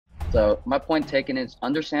So my point taken is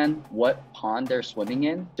understand what pond they're swimming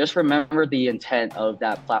in. Just remember the intent of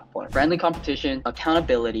that platform. Friendly competition,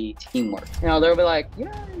 accountability, teamwork. They'll be like,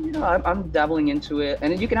 yeah, I'm dabbling into it.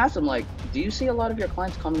 And then you can ask them like, do you see a lot of your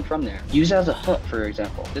clients coming from there? Use it as a hook, for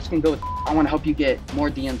example. This can go with, I want to help you get more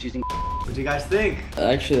DMs using. What do you guys think?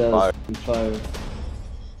 Actually, that was fire.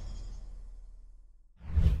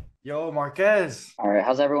 Yo, Marquez. All right,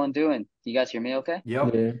 how's everyone doing? You guys hear me okay?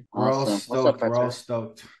 Yep. Yeah. We're all Awesome. What's up, stoked. We're all Arthur?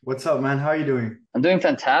 stoked. What's up, man? How are you doing? I'm doing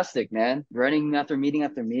fantastic, man. Running after meeting,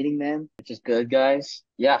 man, which is good, guys.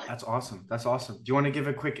 Yeah. That's awesome. That's awesome. Do you want to give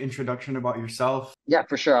a quick introduction about yourself? Yeah,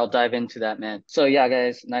 for sure. I'll dive into that, man. So yeah,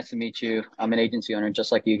 guys, nice to meet you. I'm an agency owner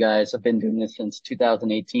just like you guys. I've been doing this since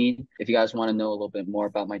 2018. If you guys want to know a little bit more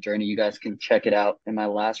about my journey, you guys can check it out in my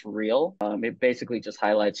last reel. It basically just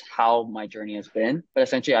highlights how my journey has been. But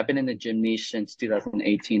essentially, I've been in the gym niche since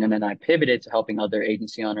 2018, and then I pivoted to helping other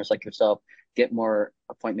agency owners like yourself get more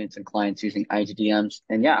appointments and clients using IGDMs.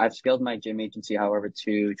 And yeah, I've scaled my gym agency, however,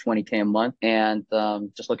 to 20K a month, and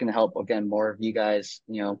just looking to help again more of you guys,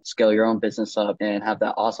 scale your own business up and have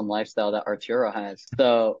that awesome lifestyle that Arturo has.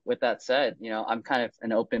 So with that said, I'm kind of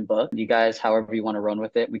an open book. You guys, however you want to run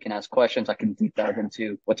with it, we can ask questions. I can deep dive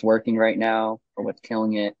into what's working right now or what's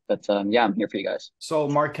killing it. But yeah, I'm here for you guys. So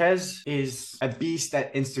Marquez is a beast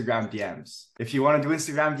at Instagram DMs. If you want to do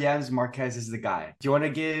Instagram DMs, Marquez is the guy. Do you want to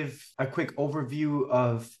give a quick overview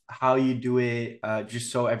of how you do it,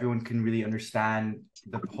 just so everyone can really understand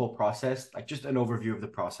the whole process, like just an overview of the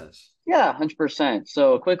process? Yeah, 100%.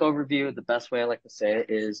 So a quick overview, the best way I like to say it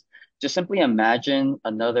is just simply imagine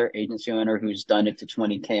another agency owner who's done it to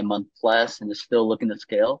 20K a month plus and is still looking to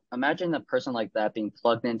scale. Imagine a person like that being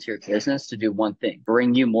plugged into your business to do one thing,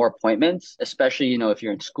 bring you more appointments, especially, if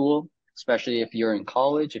you're in school, especially if you're in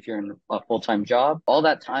college, if you're in a full-time job, all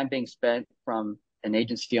that time being spent from an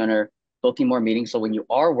agency owner booking more meetings. So when you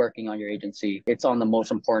are working on your agency, it's on the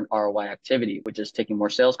most important ROI activity, which is taking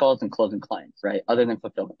more sales calls and closing clients, right? Other than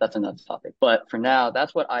fulfillment, that's another topic. But for now,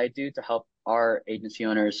 that's what I do to help our agency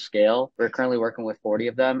owners scale. We're currently working with 40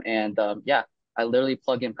 of them. And yeah, I literally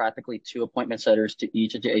plug in practically 2 appointment setters to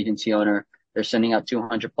each of the agency owner. They're sending out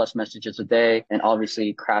 200 plus messages a day and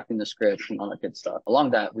obviously crafting the scripts and all that good stuff.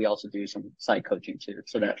 Along that, we also do some side coaching too,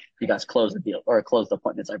 so that you guys close the deal or close the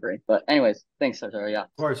appointments I bring. But anyways, thanks, Cesar. Yeah.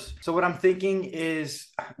 Of course. So what I'm thinking is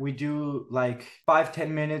we do like 5-10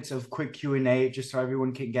 minutes of quick Q&A just so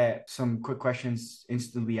everyone can get some quick questions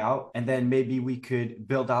instantly out. And then maybe we could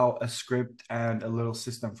build out a script and a little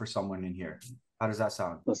system for someone in here. How does that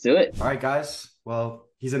sound? Let's do it. All right, guys. Well,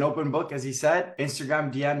 he's an open book, as he said.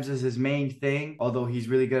 Instagram DMs is his main thing, although he's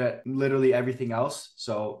really good at literally everything else.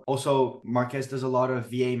 So also Marquez does a lot of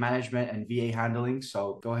VA management and VA handling.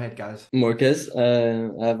 So go ahead, guys. Marquez,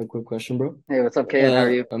 I have a quick question, bro. Hey, what's up, Kaden? How are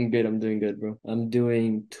you? I'm good. I'm doing good, bro. I'm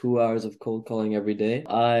doing 2 hours of cold calling every day.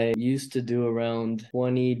 I used to do around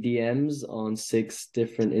 20 DMs on 6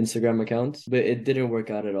 different Instagram accounts, but it didn't work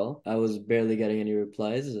out at all. I was barely getting any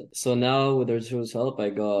replies. So now with Arturo's help, I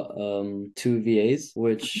got 2 VAs,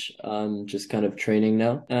 which I'm just kind of training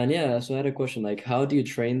now. And yeah, so I had a question, like, how do you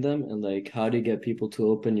train them? And like, how do you get people to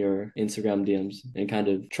open your Instagram DMs and kind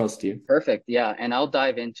of trust you? Perfect. Yeah. And I'll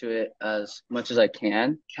dive into it as much as I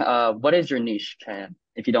can. What is your niche, Cam?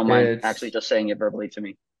 If you don't mind actually just saying it verbally to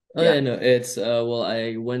me. Oh yeah, no, it's well,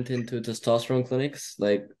 I went into testosterone clinics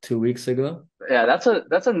like 2 weeks ago. Yeah, that's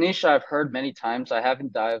a niche I've heard many times. I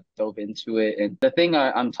haven't dove into it, and the thing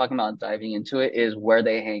I'm talking about diving into it is where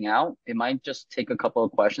they hang out. It might just take a couple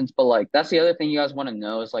of questions, but like that's the other thing you guys want to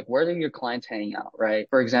know is like where do your clients hang out, right?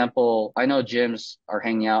 For example, I know gyms are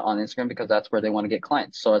hanging out on Instagram because that's where they want to get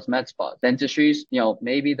clients. So it's med spas, dentistries,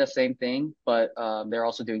 maybe the same thing, but they're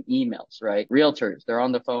also doing emails, right? Realtors, they're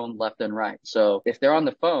on the phone left and right. So if they're on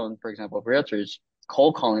the phone, for example, realtors,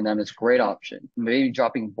 cold calling them is a great option. Maybe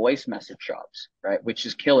dropping voice message shops, right? Which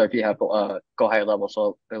is killer if you have go higher level.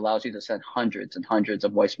 So it allows you to send hundreds and hundreds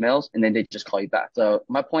of voicemails and then they just call you back. So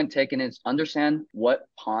my point taken is understand what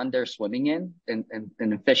pond they're swimming in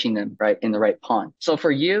and fishing them right in the right pond. So for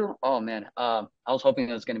you, oh man, I was hoping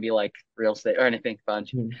it was going to be like real estate or anything fun.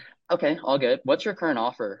 Okay, all good. What's your current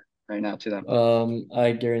offer right now to them?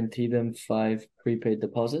 I guarantee them 5 prepaid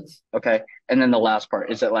deposits. Okay. And then the last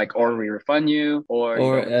part, is it like, or we refund you or you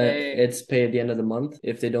don't pay? It's pay at the end of the month.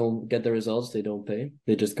 If they don't get the results, they don't pay.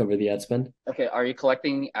 They just cover the ad spend. Okay. Are you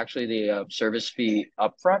collecting actually the service fee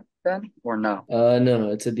upfront then or no? No,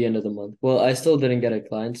 it's at the end of the month. Well, I still didn't get a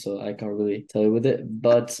client, so I can't really tell you with it.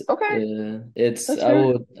 But okay, it's That's I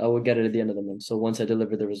fair. will get it at the end of the month. So once I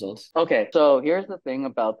deliver the results. Okay, so here's the thing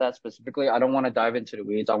about that specifically. I don't want to dive into the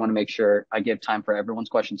weeds. I want to make sure I give time for everyone's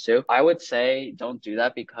questions too. I would say hey, don't do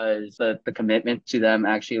that because the commitment to them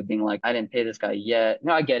actually being like, I didn't pay this guy yet.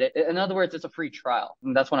 No, I get it. In other words, it's a free trial.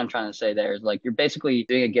 And that's what I'm trying to say there is like, you're basically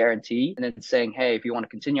doing a guarantee and then saying, hey, if you want to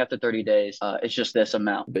continue after 30 days, it's just this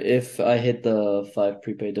amount. But if I hit the 5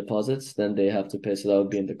 prepaid deposits, then they have to pay. So that would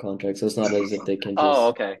be in the contract. So it's not as if they can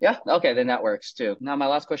Oh, just. okay. Yeah. Okay. Then that works too. Now, my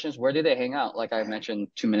last question is where do they hang out? Like I mentioned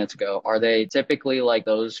 2 minutes ago, are they typically like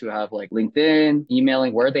those who have like LinkedIn,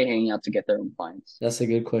 emailing? Where are they hanging out to get their own clients? That's a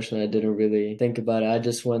good question. I didn't really think about it. I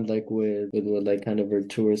just went like with what like kind of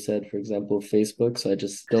Artur said, for example, Facebook. So I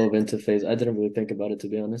just dove into Facebook. I didn't really think about it, to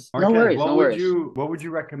be honest. No Marquez, worries. No worries. what would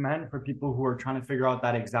you recommend for people who are trying to figure out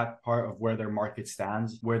that exact part of where their market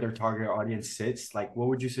stands, where their target audience sits? Like, what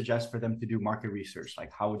would you suggest for them to do market research?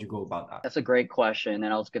 Like, how would you go about that? That's a great question,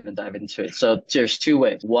 and I was going to dive into it. So there's two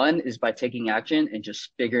ways. One is by taking action and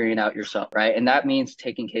just figuring it out yourself, right? And that means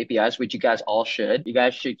taking KPIs, which you guys all should. You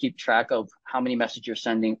guys should keep track of how many messages you're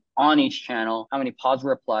sending on each channel, how many pause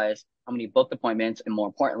replies, how many booked appointments, and more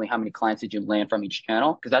importantly, how many clients did you land from each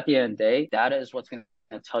channel? Because at the end of the day, data is what's going to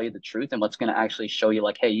tell you the truth and what's going to actually show you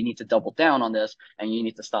like, hey, you need to double down on this and you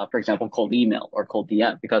need to stop, for example, cold email or cold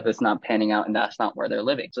DM because it's not panning out and that's not where they're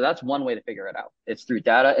living. So that's one way to figure it out. It's through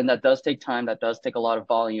data, and that does take time. That does take a lot of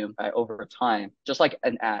volume, right, over time, just like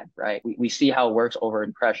an ad, right? We see how it works over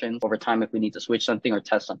impressions over time if we need to switch something or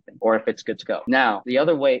test something or if it's good to go. Now, the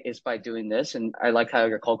other way is by doing this, and I like how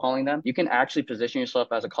you're cold calling them. You can actually position yourself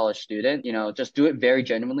as a college student, just do it very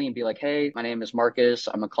genuinely and be like, hey, my name is Marcus.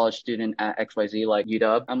 I'm a college student at XYZ, like UW.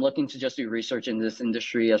 I'm looking to just do research in this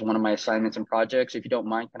industry as one of my assignments and projects. If you don't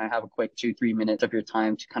mind, can I have a quick 2-3 minutes of your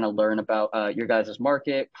time to kind of learn about your guys'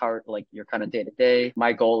 market, how like your kind of day to day?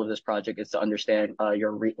 My goal of this project is to understand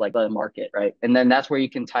like the market, right? And then that's where you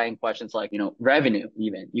can tie in questions like revenue.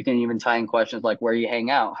 Even you can even tie in questions like where you hang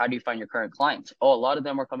out, how do you find your current clients? Oh, a lot of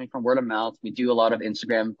them are coming from word of mouth. We do a lot of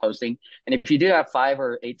Instagram posting, and if you do have 5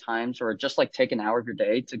 or 8 times, or just like take an hour of your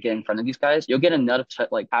day to get in front of these guys, you'll get enough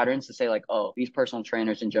like patterns to say like, oh, these personal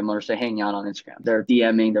trainers and gym owners are hanging out on Instagram. They're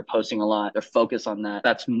DMing, they're posting a lot, they're focused on that.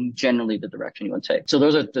 That's generally the direction you would take. So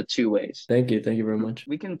those are the two ways. Thank you. Thank you very much.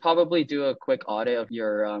 We can probably do a quick audit of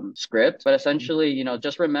your script, but essentially,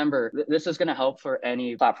 just remember this is going to help for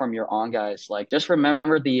any platform you're on, guys. Like, just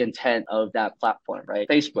remember the intent of that platform, right?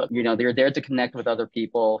 Facebook, you're there to connect with other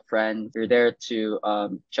people, friends. You're there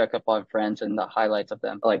to check up on friends and the highlights of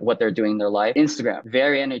them, like what they're doing in their life. Instagram,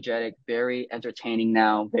 very energetic, very entertaining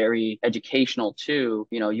now, very educational too.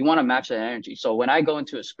 You want to match that energy. So when I go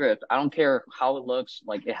into a script, I don't care how it looks.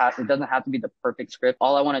 Like it doesn't have to be the perfect script.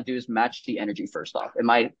 All I want to do is match the energy first off.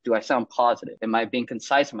 Do I sound positive? Am I being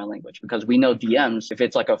concise in my language? Because we know DMs, if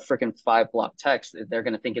it's like a freaking 5 block text, they're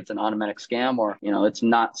going to think it's an automatic scam, or, it's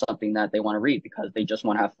not something that they want to read because they just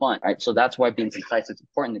want to have fun, right? So that's why being concise is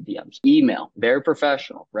important in DMs. Email, very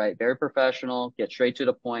professional, right? Very professional, get straight to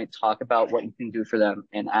the point, talk about what you can do for them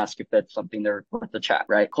and ask if that's something they're worth the chat,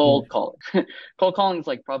 right? Cold calling. Cold calling is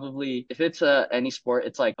like probably, if it's any sport,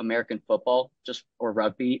 it's like American football, or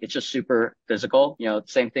rugby. It's just super physical.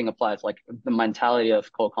 Same thing applies. Like the mentality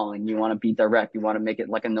of cold calling, you want to be direct. You want to make it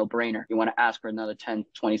like a no-brainer. You want to ask for another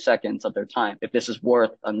 10-20 seconds of their time if this is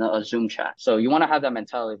worth a Zoom chat. So you want to have that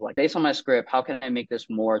mentality of like, based on my script, how can I make this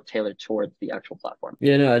more tailored towards the actual platform?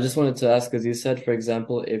 Yeah, no, I just wanted to ask, because you said, for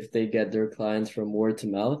example, if they get their clients from word to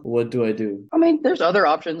mouth, what do I do? I mean, there's other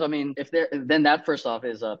options. I mean, then that first off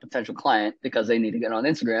is a potential client because they need to get on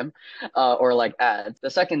Instagram, or like ads. The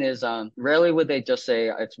second is rarely would they just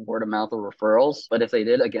say it's word of mouth or referrals, but if they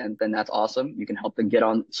did, again, then that's awesome. You can help them get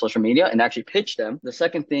on social media and actually pitch them. The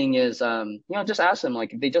second thing is just ask them,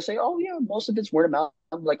 like, if they just say, oh yeah, most of it's word of mouth,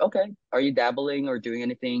 I'm like, okay, are you dabbling or doing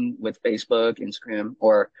anything with Facebook, Instagram,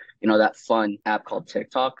 or that fun app called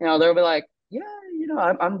TikTok? They'll be like, yeah,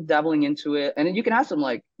 I'm dabbling into it. And then you can ask them,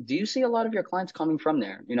 like, do you see a lot of your clients coming from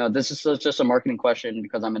there? This is just a marketing question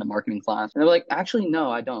because I'm in a marketing class. And they're like, actually, no,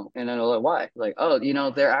 I don't. And then they're like, why? Like, oh,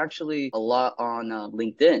 they're actually a lot on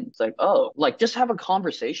LinkedIn. It's like, oh, like, just have a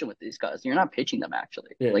conversation with these guys. You're not pitching them,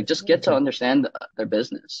 actually. Yeah. Like, just get to understand their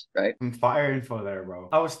business, right? Some fire info there, bro.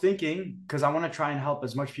 I was thinking, because I want to try and help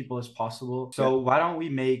as much people as possible. So why don't we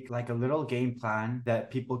make like a little game plan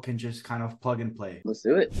that people can just kind of plug and play? Let's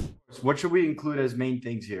do it. So what should we include as main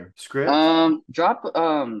things here? Script? Drop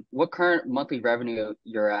what current monthly revenue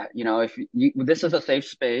you're at. If this is a safe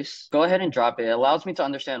space, go ahead and drop it. It allows me to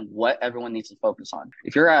understand what everyone needs to focus on.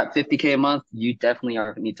 If you're at 50K a month, you definitely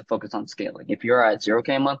need to focus on scaling. If you're at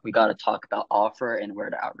 0K a month, we got to talk about offer and where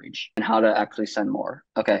to outreach and how to actually send more.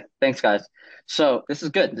 Okay, thanks guys. So this is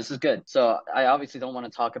good. This is good. So I obviously don't want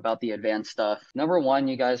to talk about the advanced stuff. Number one,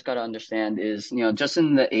 you guys got to understand is, just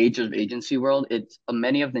in the age of agency world, it's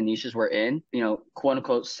many of the niches we're in, quote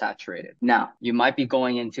unquote saturated. Now, you might be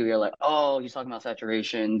going into, you're like, oh, he's talking about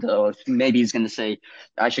saturation. So maybe he's going to say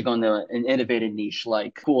I should go into an innovative niche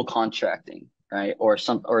like cool contracting, right? Or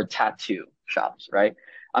tattoo shops, right?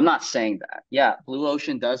 I'm not saying that. Yeah, Blue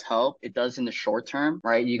Ocean does help. It does in the short term,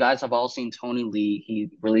 right? You guys have all seen Tony Lee. He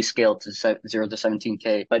really scaled to 0 to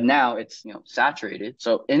 17K, but now it's, saturated.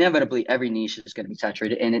 So inevitably every niche is going to be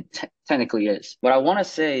saturated, and it technically is. What I want to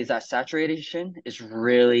say is that saturation is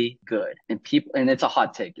really good, and it's a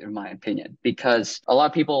hot take in my opinion, because a lot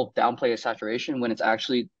of people downplay a saturation when it's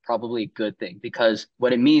actually probably a good thing, because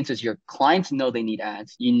what it means is your clients know they need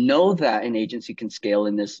ads. You know that an agency can scale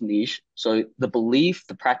in this niche. So the belief,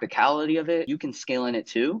 the practicality of it, you can scale in it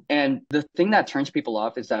too. And the thing that turns people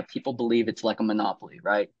off is that people believe it's like a monopoly,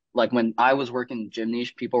 right? Like when I was working in gym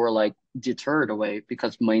niche, people were like deterred away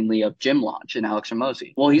because mainly of Gym Launch and Alex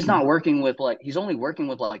Ramosi. Well, he's only working with like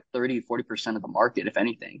 30, 40% of the market, if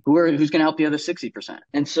anything. Who's gonna help the other 60%?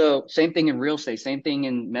 And so same thing in real estate, same thing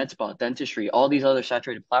in med spa, dentistry, all these other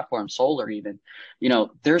saturated platforms, solar even.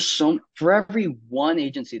 For every one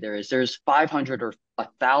agency there's 500 or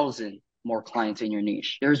 1,000 more clients in your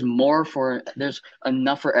niche. There's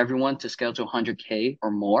enough for everyone to scale to 100K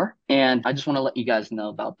or more. And I just want to let you guys know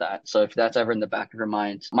about that. So if that's ever in the back of your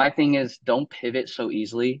minds, my thing is don't pivot so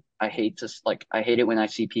easily. I hate it when I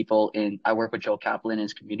see I work with Joe Kaplan in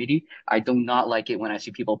his community. I do not like it when I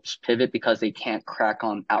see people pivot because they can't crack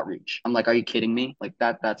on outreach. I'm like, are you kidding me? Like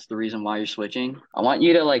that's the reason why you're switching. I want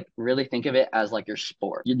you to like really think of it as like your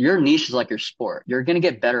sport. Your niche is like your sport. You're going to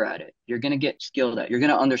get better at it. You're going to get skilled at it. You're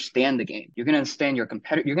going to understand the game. You're going to understand your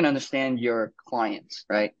competitor. You're going to understand your clients,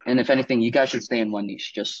 right? And if anything, you guys should stay in one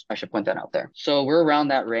niche. I should point that out there. So we're around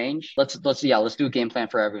that range. Let's do a game plan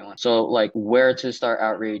for everyone. So like where to start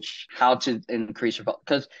outreach, how to increase your,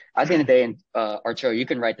 because at the end of the day, and Arturo, you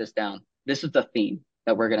can write this down. This is the theme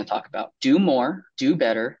that we're going to talk about. Do more, do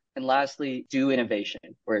better, and lastly, do innovation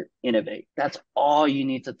or innovate. That's all you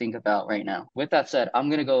need to think about right now. With that said, I'm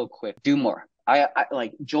going to go quick. Do more. I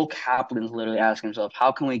like Joel Kaplan's literally asking himself,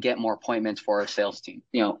 how can we get more appointments for our sales team?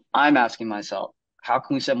 I'm asking myself, how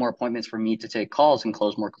can we set more appointments for me to take calls and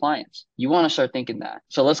close more clients? You want to start thinking that.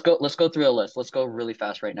 So let's go through a list. Let's go really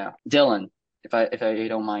fast right now. Dylan, if you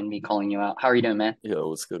don't mind me calling you out. How are you doing, man? Yeah, it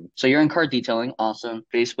was good. So you're in car detailing, awesome.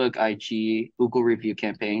 Facebook, IG, Google review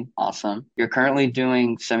campaign, awesome. You're currently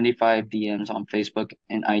doing 75 DMs on Facebook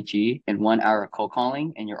and IG in 1 hour of cold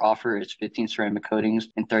calling, and your offer is 15 ceramic coatings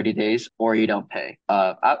in 30 days, or you don't pay.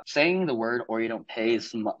 Saying the word "or you don't pay"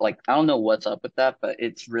 is like, I don't know what's up with that, but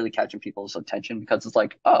it's really catching people's attention because it's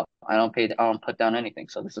like, oh, I don't put down anything,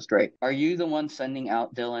 so this is great. Are you the one sending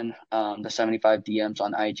out, Dylan, the 75 DMs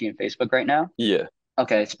on IG and Facebook right now? Yeah.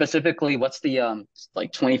 Okay, specifically, what's the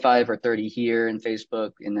like 25 or 30 here in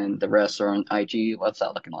Facebook, and then the rest are on IG? What's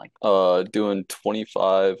that looking like? Doing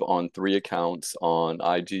 25 on 3 accounts on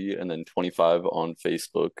IG and then 25 on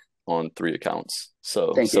Facebook on 3 accounts.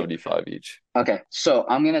 So Thank you. 75 each. Okay, so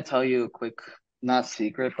I'm gonna tell you a quick, not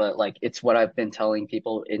secret, but like it's what I've been telling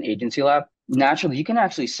people in Agency Lab. Naturally, you can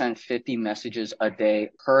actually send 50 messages a day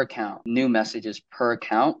per account, new messages per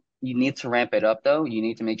account. You need to ramp it up though. You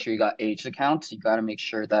need to make sure you got aged accounts. You got to make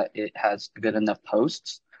sure that it has good enough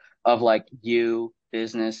posts of like you,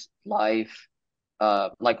 business, life.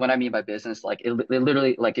 Like what I mean by business, like it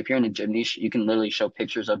literally, like if you're in a gym niche, you can literally show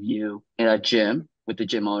pictures of you in a gym with the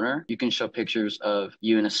gym owner. You can show pictures of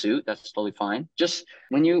you in a suit. That's totally fine. Just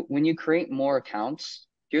when you create more accounts,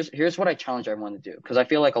 here's what I challenge everyone to do, because I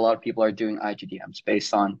feel like a lot of people are doing IGDMs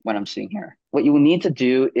based on what I'm seeing here. What you will need to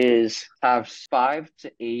do is have 5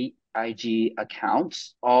 to 8 IG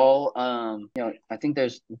accounts, all I think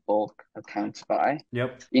there's bulk accounts by.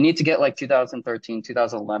 Yep. You need to get like 2013,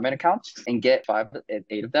 2011 accounts and get 5 to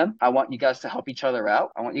 8 of them. I want you guys to help each other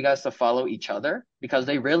out. I want you guys to follow each other, because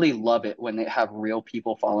they really love it when they have real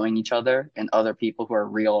people following each other and other people who are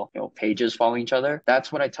real, pages following each other.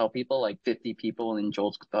 That's what I tell people, like 50 people in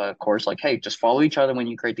Joel's course, like, hey, just follow each other when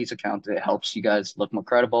you create these accounts. It helps you guys look more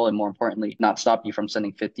credible and, more importantly, not stop you from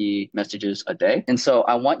sending 50 messages a day. And so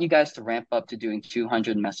I want you guys to ramp up to doing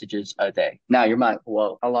 200 messages a day. Now you're like,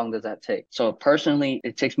 whoa, how long does that take? So personally,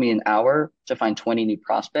 it takes me an hour to find 20 new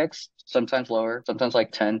prospects, sometimes lower, sometimes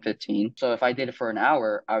like 10, 15. So if I did it for an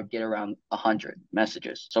hour, I would get around 100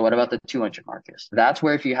 messages. So what about the 200, Marcus? That's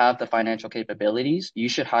where, if you have the financial capabilities, you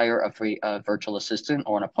should hire a free virtual assistant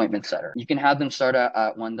or an appointment setter. You can have them start at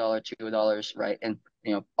 $1, $2, right? And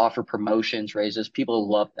offer promotions, raises. People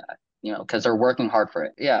love that. because they're working hard for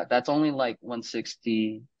it. Yeah, that's only like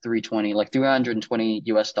 160, 320, like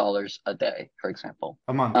 $320 a day, for example.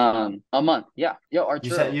 A month. A month. Yeah. Yo, You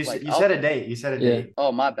said Arturo, you said like you I'll said a date. You said a Yeah. date.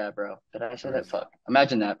 oh my bad, bro. Did I say Or that? Fuck.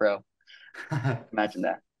 Imagine that, bro. Imagine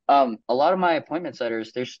that. A lot of my appointment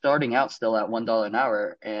setters, they're starting out still at $1 an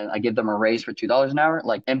hour, and I give them a raise for $2 an hour.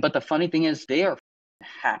 But the funny thing is, they are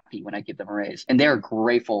happy when I give them a raise, and they are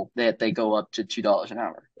grateful that they go up to $2 an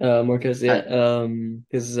hour. Marcus, yeah, I,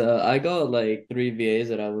 because I got like three VAs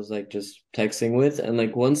that I was like just texting with, and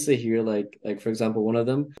like once they hear like for example, one of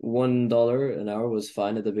them, $1 an hour was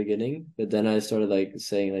fine at the beginning, but then I started like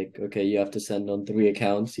saying like, okay, you have to send on three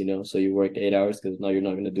accounts, so you worked 8 hours because now you're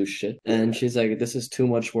not gonna do shit. And she's like, this is too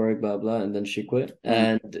much work, blah blah, and then she quit. mm,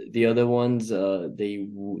 And the other ones,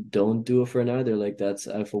 don't do it for an hour. They're like, that's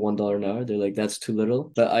for $1 an hour. They're like, that's too little.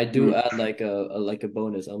 But I do mm. add like a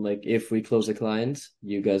bonus. I'm like, if we close a client,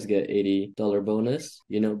 you guys get $80 bonus,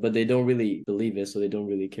 but they don't really believe it, so they don't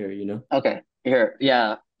really care. Okay, here,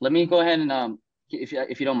 yeah. Let me go ahead and if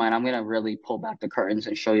you don't mind, I'm gonna really pull back the curtains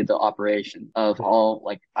and show you the operation of all.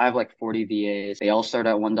 Like, I have like 40 VAs. They all start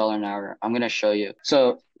at $1 an hour. I'm gonna show you.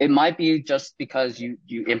 So it might be just because you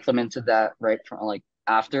implemented that right from like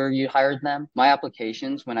after you hired them. My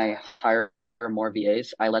applications, when I hire more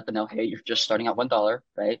VAs, I let them know, hey, you're just starting at $1,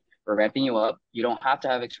 right? We're ramping you up. You don't have to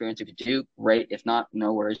have experience. If you do, great. If not,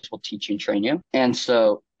 no worries. We'll teach you and train you. And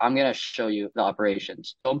so I'm going to show you the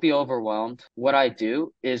operations. Don't be overwhelmed. What I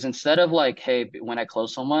do is, instead of like, hey, when I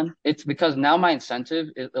close someone, it's because now my incentive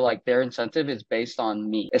is like, their incentive is based on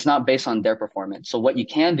me. It's not based on their performance. So what you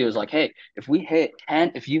can do is like, hey, if you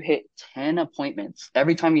hit 10 appointments,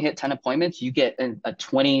 every time you hit 10 appointments, you get a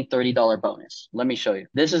 $20, $30 bonus. Let me show you.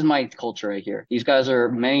 This is my culture right here. These guys are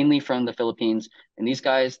mainly from the Philippines. And these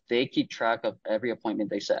guys, they keep track of every appointment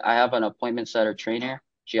they set. I have an appointment setter trainer.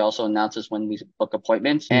 She also announces when we book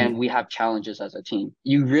appointments, and we have challenges as a team.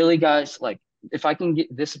 You really, guys, like, if I can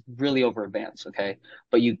get this really over advanced, okay?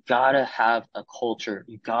 But you gotta have a culture.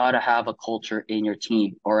 You gotta have a culture in your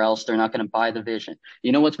team, or else they're not gonna buy the vision.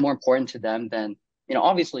 You know what's more important to them than,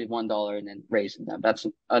 obviously $1 and then raising them. That's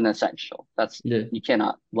an essential. Yeah. You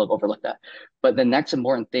cannot overlook that. But the next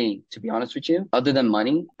important thing, to be honest with you, other than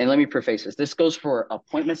money, and let me preface this, this goes for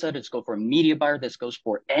appointment setter, this goes for a media buyer, this goes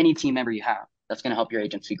for any team member you have that's going to help your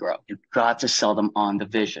agency grow. You've got to sell them on the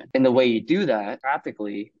vision. And the way you do that,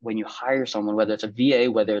 practically, when you hire someone, whether it's a VA,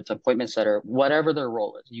 whether it's an appointment setter, whatever their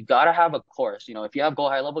role is, you got to have a course. If you have Go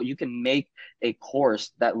High Level, you can make a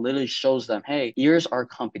course that literally shows them, hey, here's our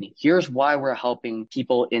company. Here's why we're helping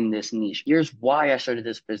people in this niche. Here's why I started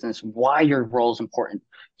this business, why your role is important.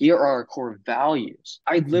 Here are our core values.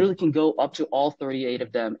 I literally can go up to all 38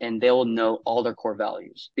 of them and they'll know all their core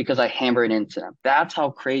values because I hammer it into them. That's how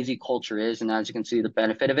crazy culture is. And as you can see, the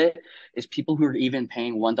benefit of it is people who are even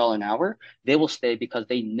paying $1 an hour, they will stay because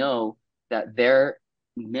they know that their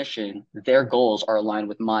mission, their goals are aligned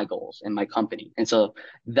with my goals and my company. And so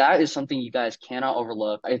that is something you guys cannot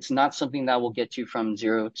overlook. It's not something that will get you from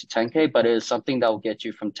 0 to 10K, but it is something that will get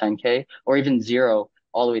you from 10K or even 0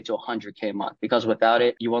 all the way to 100K a month, because without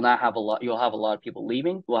it, you'll have a lot of people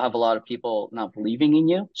leaving. You'll have a lot of people not believing in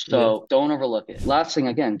you. Yeah. So don't overlook it. Last thing,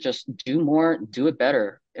 again, just do more, do it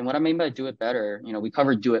better. And what I mean by do it better, we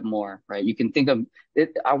covered do it more, right? You can think of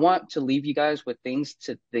it. I want to leave you guys with things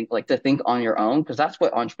to think on your own, because that's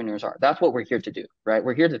what entrepreneurs are. That's what we're here to do, right?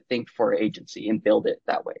 We're here to think for an agency and build it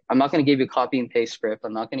that way. I'm not going to give you a copy and paste script.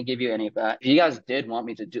 I'm not going to give you any of that. If you guys did want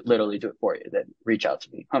me to literally do it for you, then reach out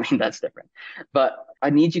to me. I mean, that's different. But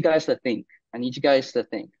I need you guys to think. I need you guys to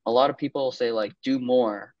think. A lot of people say like, do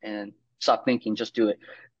more and stop thinking, just do it.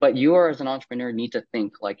 But you are, as an entrepreneur, need to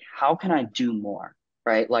think like, how can I do more?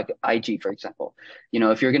 Right? Like IG, for example,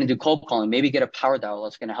 if you're going to do cold calling, maybe get a power dial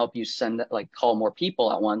that's going to help you call more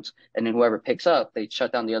people at once. And then whoever picks up, they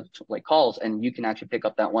shut down the other calls, and you can actually pick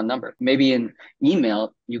up that one number. Maybe in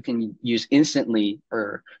email, you can use Instantly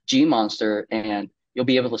or Gmonster, and you'll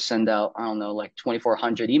be able to send out, I don't know, like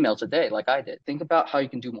 2,400 emails a day, like I did. Think about how you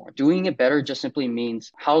can do more. Doing it better just simply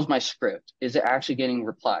means, how's my script? Is it actually getting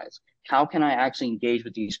replies? How can I actually engage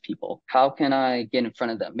with these people? How can I get in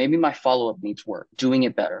front of them? Maybe my follow-up needs work, doing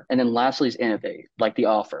it better. And then lastly is innovate, like the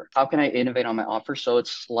offer. How can I innovate on my offer so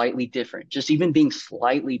it's slightly different? Just even being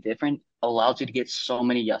slightly different allows you to get so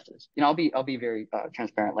many yeses. I'll be very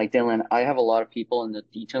transparent. Like Dylan, I have a lot of people in the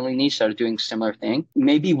detailing niche that are doing similar thing.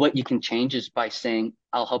 Maybe what you can change is by saying,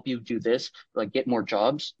 I'll help you do this, like get more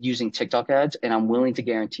jobs using TikTok ads, and I'm willing to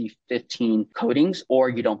guarantee 15 codings, or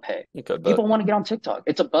you don't pay. Okay, bet. People want to get on TikTok.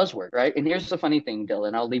 It's a buzzword, right? And here's the funny thing,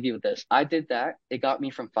 Dylan, I'll leave you with this. I did that. It got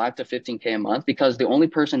me from 5 to 15K a month, because the only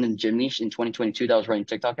person in gym niche in 2022 that was running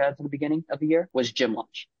TikTok ads at the beginning of the year was Gym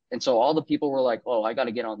Launch. And so all the people were like, oh, I got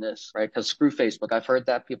to get on this, right? Because screw Facebook. I've heard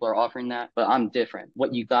that people are offering that, but I'm different.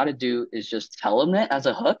 What you got to do is just tell them it as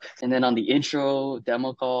a hook. And then on the intro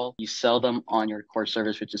demo call, you sell them on your core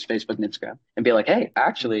service, which is Facebook and Instagram, and be like, hey,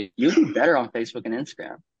 actually, you do better on Facebook and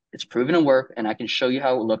Instagram. It's proven to work, and I can show you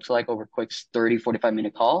how it looks like over a quick 30,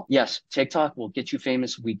 45-minute call. Yes, TikTok will get you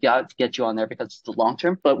famous. We got to get you on there because it's the long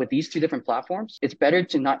term. But with these two different platforms, it's better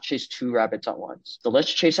to not chase two rabbits at once. So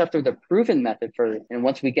let's chase after the proven method first. And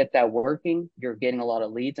once we get that working, you're getting a lot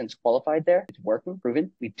of leads and it's qualified there. It's working,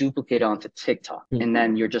 proven. We duplicate it onto TikTok, and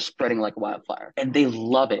then you're just spreading like wildfire. And they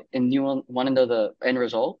love it. And you want to know the end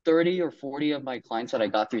result? 30 or 40 of my clients that I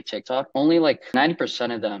got through TikTok, only like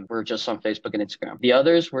 90% of them were just on Facebook and Instagram. The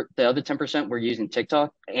other 10% were using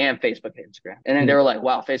TikTok and Facebook and Instagram. And then they were like,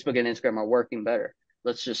 wow, Facebook and Instagram are working better.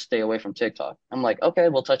 Let's just stay away from TikTok. I'm like, okay,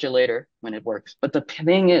 we'll touch it later when it works. But the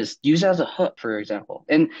thing is, use it as a hook, for example.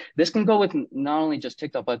 And this can go with not only just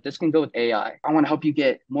TikTok, but this can go with AI. I want to help you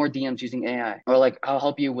get more DMs using AI. Or like, I'll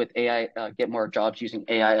help you with AI, get more jobs using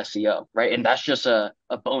AI SEO, right? And that's just a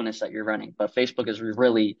bonus that you're running. But Facebook is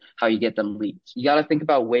really how you get them leads. You got to think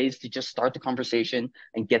about ways to just start the conversation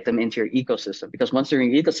and get them into your ecosystem. Because once they're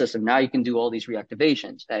in your ecosystem, now you can do all these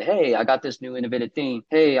reactivations. That, hey, I got this new innovative thing.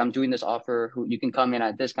 Hey, I'm doing this offer. You can come in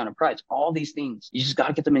at this kind of price. All these things. You just got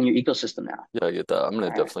to get them in your ecosystem now. Yeah, I get that. I'm gonna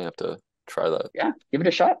definitely have to try that. Yeah, give it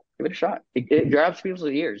a shot. Give it a shot. It grabs people's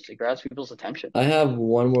ears. It grabs people's attention. I have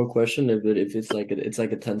one more question. If it's like a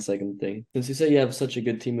 10-second thing. Since you say you have such a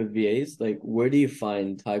good team of VAs, like where do you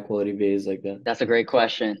find high quality VAs like that? That's a great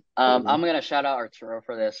question. I'm gonna shout out Arturo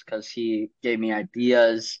for this because he gave me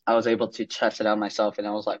ideas. I was able to test it out myself, and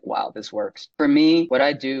I was like, wow, this works. For me, what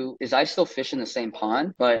I do is I still fish in the same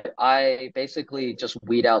pond, but I basically just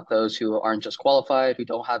weed out those who aren't just qualified, who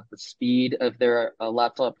don't have the speed of their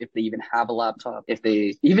laptop, if they even have a laptop, if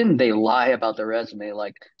they lie about their resume.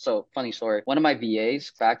 Like, so funny story. One of my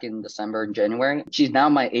VAs back in December and January, she's now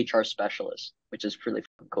my HR specialist, which is really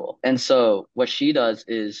cool. And so what she does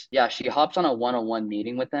is, yeah, she hops on a one-on-one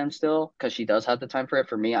meeting with them still because she does have the time for it.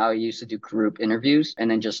 For me, I used to do group interviews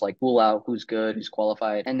and then just like pull out who's good, who's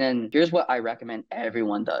qualified. And then here's what I recommend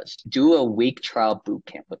everyone does. Do a week trial boot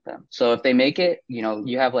camp with them. So if they make it,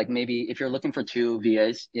 you have like maybe if you're looking for two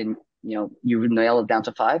VAs in you nail it down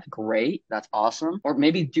to 5. Great. That's awesome. Or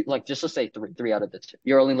maybe do like, just to say three out of the 2.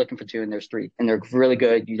 You're only looking for 2 and there's 3 and they're really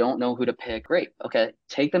good. You don't know who to pick. Great. Okay.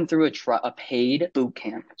 Take them through a paid boot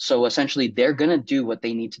camp. So essentially they're going to do what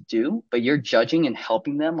they need to do, but you're judging and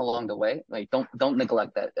helping them along the way. Like don't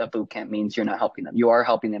neglect that a boot camp means you're not helping them. You are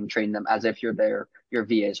helping them, train them as if you're your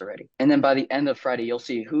VAs already. And then by the end of Friday, you'll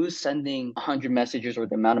see who's sending 100 messages or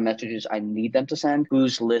the amount of messages I need them to send,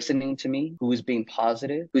 who's listening to me, who's being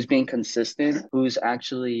positive, who's being consistent, who's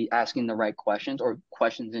actually asking the right questions or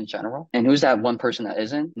questions in general, and who's that one person that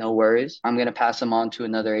isn't. No worries. I'm going to pass them on to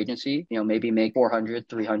another agency, maybe make 400,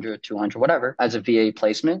 300, 200, whatever as a VA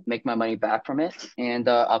placement, make my money back from it. And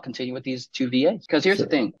I'll continue with these 2 VAs. Because here's the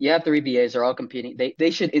thing. You have 3 VAs. They're all competing.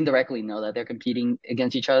 They should indirectly know that they're competing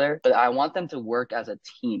against each other, but I want them to work as a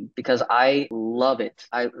team because I love it.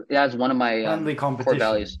 That's one of my core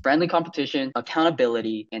values. Friendly competition,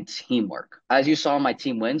 accountability, and teamwork. As you saw, my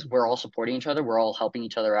team wins. We're all supporting each other. We're all helping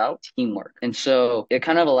each other out. Teamwork. And so it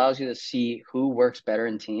kind of allows you to see who works better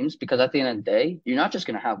in teams because at the end of the day, you're not just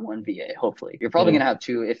going to have one VA, hopefully. You're probably going to have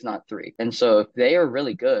 2, if not 3. And so if they are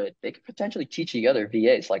really good, they could potentially teach the other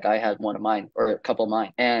VAs like I had one of mine or a couple of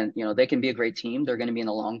mine. And, they can be a great team. They're going to be in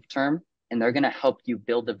the long term and they're going to help you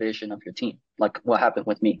build the vision of your team. Like what happened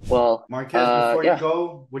with me. Well, Marquez, before you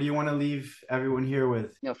go, what do you want to leave everyone here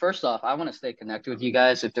with? First off, I want to stay connected with you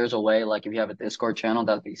guys. If there's a way, like if you have a Discord channel,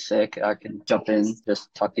 that'd be sick. I can jump in,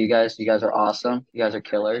 just talk to you guys. You guys are awesome. You guys are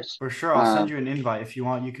killers. For sure. I'll send you an invite. If you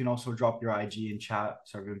want, you can also drop your IG in chat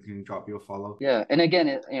so everyone can drop you a follow. Yeah. And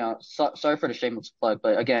again, sorry for the shameless plug,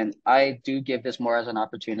 but again, I do give this more as an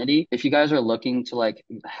opportunity. If you guys are looking to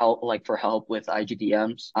help with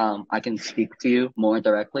IGDMs, I can speak to you more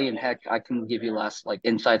directly. And heck, I can give you last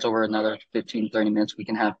insights over another 15, 30 minutes we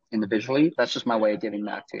can have individually. That's just my way of giving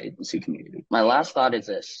back to the agency community. My last thought is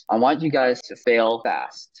this. I want you guys to fail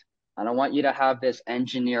fast. I don't want you to have this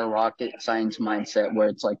engineer rocket science mindset where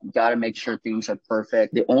it's like, you got to make sure things are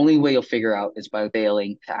perfect. The only way you'll figure out is by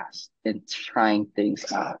failing fast. and trying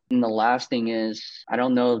things out. And the last thing is, I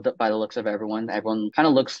don't know by the looks of everyone, everyone kind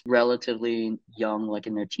of looks relatively young, like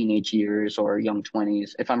in their teenage years or young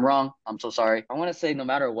 20s. If I'm wrong, I'm so sorry. I want to say no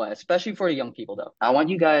matter what, especially for the young people though, I want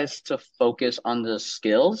you guys to focus on the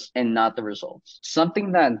skills and not the results.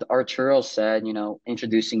 Something that Arturo said,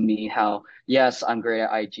 introducing me, how yes, I'm great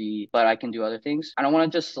at IG, but I can do other things. I don't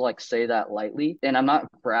want to just like say that lightly. And I'm not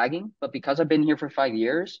bragging, but because I've been here for 5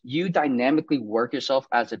 years, you dynamically work yourself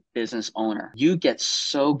as a business owner. You get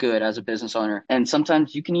so good as a business owner. And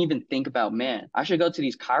sometimes you can even think about, man, I should go to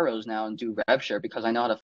these Kairos now and do rev share because I know how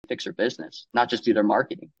to fix their business, not just do their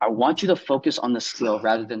marketing. I want you to focus on the skill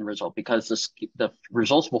rather than the result, because the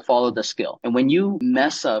results will follow the skill. And when you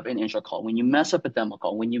mess up an intro call, when you mess up a demo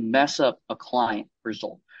call, when you mess up a client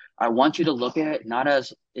result, I want you to look at it not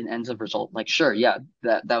as an ends of result. Like, sure, yeah,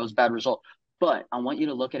 that was a bad result. But I want you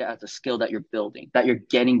to look at it as a skill that you're building, that you're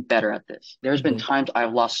getting better at this. There's been times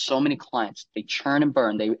I've lost so many clients. They churn and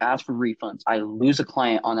burn. They ask for refunds. I lose a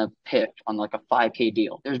client on a pitch, on like a 5K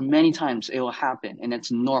deal. There's many times it will happen, and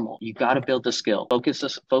it's normal. You got to build the skill.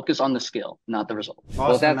 Focus on the skill, not the result.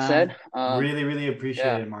 Awesome, With that man. said, Really, really appreciate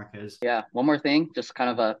yeah. it, Marquez. Yeah. One more thing, just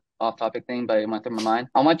kind of a off-topic thing, but it went through my mind.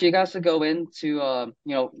 I want you guys to go into,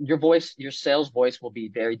 your voice, your sales voice will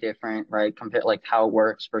be very different, right? Compared like how it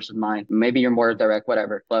works versus mine. Maybe you're more direct,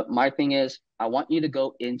 whatever. But my thing is, I want you to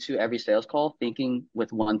go into every sales call thinking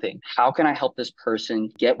with one thing: how can I help this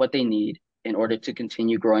person get what they need in order to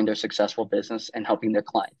continue growing their successful business and helping their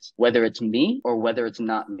clients, whether it's me or whether it's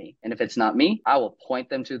not me. And if it's not me, I will point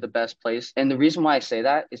them to the best place. And the reason why I say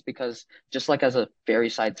that is because, just like as a very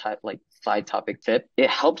side topic tip, it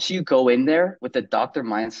helps you go in there with a doctor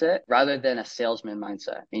mindset rather than a salesman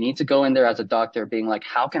mindset. You need to go in there as a doctor being like,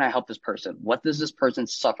 how can I help this person? What does this person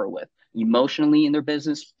suffer with emotionally in their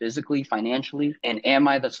business, physically, financially? And am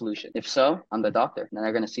I the solution? If so, I'm the doctor. And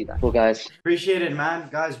they're going to see that. Cool, guys. Appreciate it, man.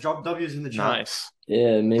 Guys, drop W's in the chat. Nice.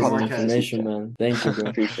 Yeah, amazing Marquez. information, man. Thank you, bro.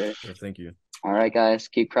 Appreciate it. Yeah, thank you. All right, guys.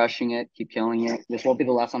 Keep crushing it. Keep killing it. This won't be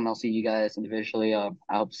the last time I'll see you guys individually. I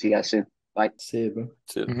hope to see you guys soon. Bye. See you, bro.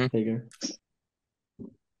 That's it. Take care.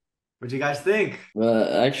 What do you guys think?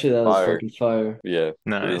 Actually, that was Fire. fucking fire. Yeah.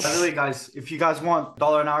 Nice. By the way, guys, if you guys want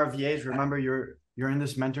 $1 an hour VAs, remember you're in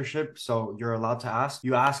this mentorship, so you're allowed to ask.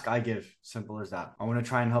 You ask, I give. Simple as that. I want to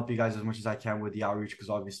try and help you guys as much as I can with the outreach, because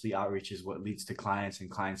obviously outreach is what leads to clients, and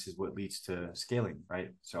clients is what leads to scaling,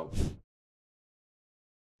 right?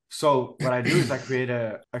 So what I do is I create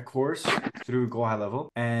a course through Go High Level,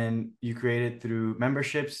 and you create it through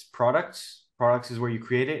memberships, products. Products is where you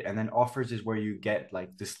create it, and then offers is where you get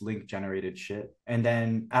like this link generated shit. And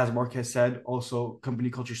then, as Marquez said, also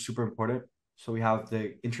company culture is super important. So we have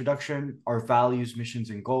the introduction, our values,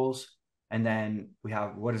 missions, and goals. And then we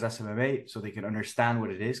have what is SMMA, so they can understand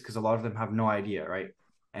what it is, because a lot of them have no idea, right?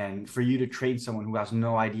 And for you to train someone who has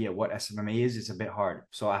no idea what SMMA is, it's a bit hard.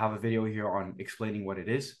 So I have a video here on explaining what it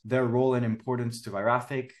is, their role and importance to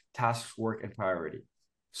Viraffic, tasks, work, and priority.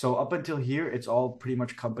 So up until here, it's all pretty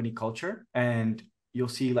much company culture, and you'll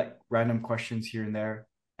see like random questions here and there.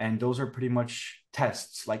 And those are pretty much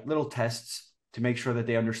tests, like little tests to make sure that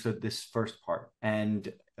they understood this first part. And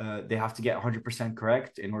they have to get 100%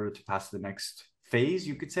 correct in order to pass the next phase,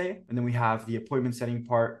 you could say. And then we have the appointment setting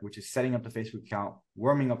part, which is setting up the Facebook account,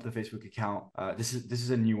 warming up the Facebook account. This is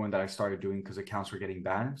a new one that I started doing because accounts were getting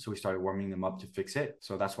banned. So we started warming them up to fix it.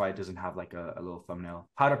 So that's why it doesn't have like a little thumbnail.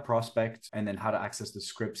 How to prospect, and then how to access the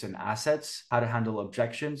scripts and assets, how to handle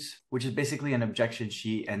objections, which is basically an objection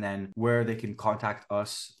sheet, and then where they can contact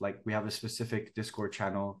us. Like we have a specific Discord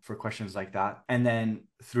channel for questions like that. And then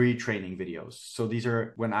 3 training videos. So these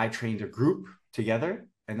are when I trained a group together,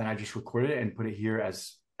 and then I just recorded it and put it here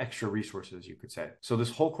as extra resources, you could say. So this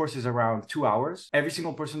whole course is around 2 hours. Every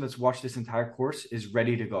single person that's watched this entire course is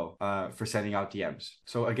ready to go for sending out DMs.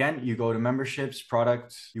 So again, you go to memberships,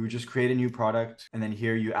 products, you would just create a new product, and then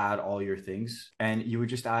here you add all your things, and you would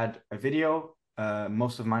just add a video.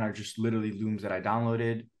 Most of mine are just literally looms that I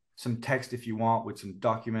downloaded, some text if you want with some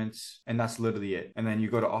documents, and that's literally it. And then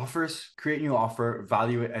you go to offers, create a new offer,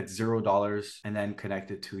 value it at $0, and then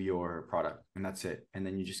connect it to your product, and that's it. And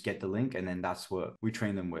then you just get the link, and then that's what we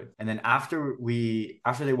train them with. And then after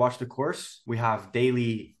they watch the course, we have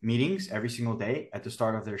daily meetings every single day at the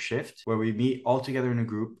start of their shift, where we meet all together in a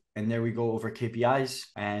group. And there we go over KPIs,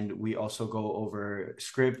 and we also go over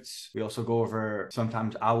scripts. We also go over,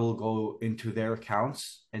 sometimes I will go into their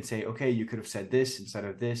accounts and say, okay, you could have said this instead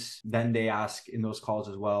of this. Then they ask in those calls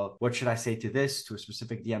as well, what should I say to this, to a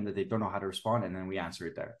specific DM that they don't know how to respond, and then we answer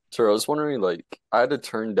it there. So I was wondering, like, I had to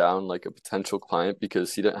turn down like a potential client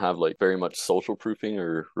because he didn't have like very much social proofing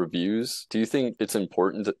or reviews. Do you think it's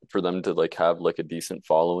important for them to like have like a decent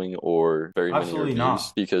following or very many Absolutely reviews?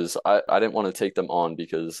 not. Because I didn't want to take them on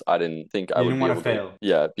because I didn't think I You would didn't be want able to fail.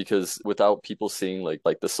 yeah, because without people seeing like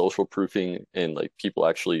the social proofing and like people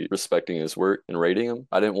actually respecting his work and rating him,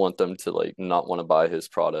 I didn't want them to like not want to buy his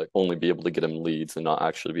product, only be able to get him leads and not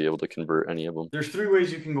actually be able to convert any of them. There's three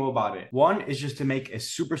ways you can go about it. One is just to make a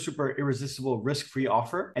super irresistible risk-free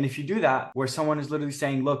offer. And if you do that, where someone is literally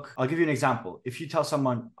saying, look, I'll give you an example. If you tell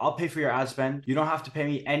someone, I'll pay for your ad spend, you don't have to pay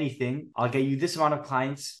me anything. I'll get you this amount of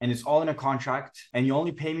clients and it's all in a contract and you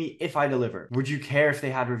only pay me if I deliver. Would you care if they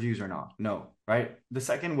had reviews or not? No. Right? The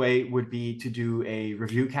second way would be to do a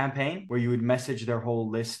review campaign where you would message their whole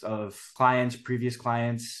list of clients, previous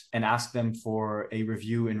clients, and ask them for a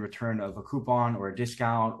review in return of a coupon or a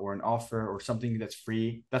discount or an offer or something that's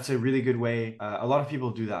free. That's a really good way. A lot of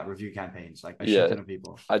people do that, review campaigns, like a shit ton of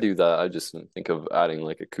people. I do that. I just didn't think of adding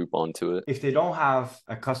like a coupon to it. If they don't have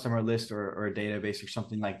a customer list or a database or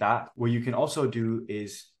something like that, what you can also do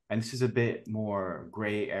is, and this is a bit more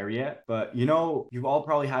gray area, but you know, you've all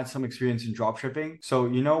probably had some experience in drop shipping. So,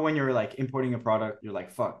 you know, when you're like importing a product, you're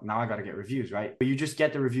like, fuck, now I got to get reviews, right? But you just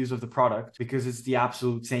get the reviews of the product because it's the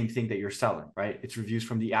absolute same thing that you're selling, right? It's reviews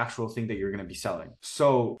from the actual thing that you're going to be selling.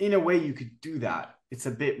 So in a way, you could do that. It's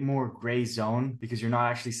a bit more gray zone because you're not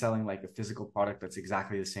actually selling like a physical product that's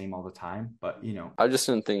exactly the same all the time. But you know, I just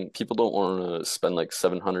didn't think people don't want to spend like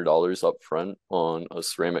 $700 up front on a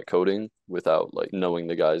ceramic coating without like knowing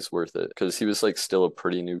the guy's worth it, because he was like still a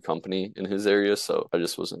pretty new company in his area, so I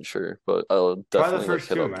just wasn't sure. But I'll try the definitely like first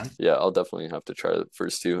hit two, up. man. Yeah, I'll definitely have to try the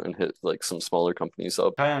first two and hit like some smaller companies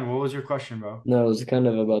up. Kyan, what was your question, bro? No, it was kind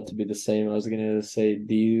of about to be the same. I was gonna say,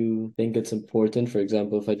 do you think it's important, for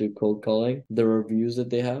example, if I do cold calling, the reviews that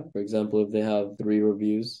they have? For example, if they have 3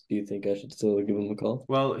 reviews, do you think I should still give them a call?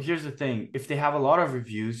 Well, here's the thing. If they have a lot of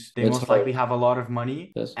reviews, they It's most likely hard. have a lot of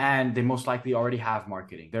money Yes. and they most likely already have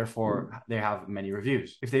marketing. Therefore, they have many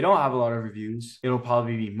reviews. If they don't have a lot of reviews, it'll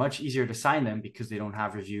probably be much easier to sign them because they don't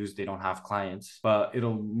have reviews, they don't have clients, but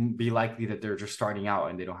it'll be likely that they're just starting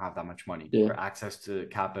out and they don't have that much money or access to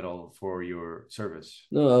capital for your service.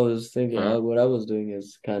 No, I was thinking, what I was doing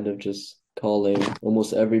is kind of just calling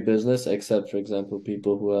almost every business except, for example,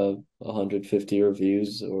 people who have 150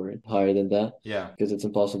 reviews or higher than that. Yeah. Because it's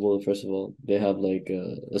impossible. First of all, they have like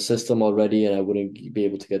a system already, and I wouldn't be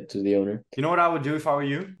able to get to the owner. You know what I would do if I were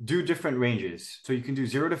you? Do different ranges. So you can do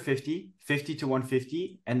 0 to 50, 50 to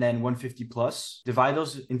 150, and then 150 plus. Divide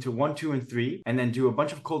those into 1, 2, and 3, and then do a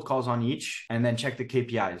bunch of cold calls on each, and then check the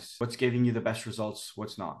KPIs. What's giving you the best results,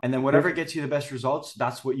 what's not. And then whatever gets you the best results,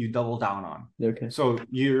 that's what you double down on. Okay. So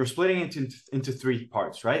you're splitting it into 3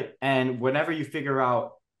 parts, right? And whenever you figure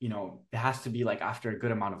out, you know, it has to be like after a good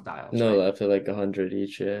amount of dials. No, right? after like 100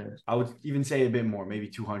 each, yeah. I would even say a bit more, maybe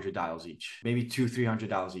 200 dials each, maybe 300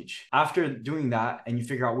 dials each. After doing that and you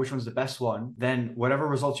figure out which one's the best one, then whatever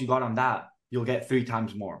results you got on that, you'll get 3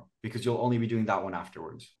 times more because you'll only be doing that one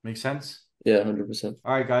afterwards. Make sense? Yeah, 100%.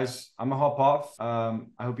 All right, guys, I'm gonna hop off.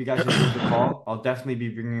 I hope you guys enjoyed the call. I'll definitely be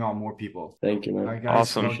bringing on more people. Thank you, man. All right, guys.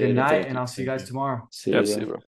 Awesome. Well, good night, Thank and you. I'll see you guys tomorrow. See Yep. you, See bro. you, bro.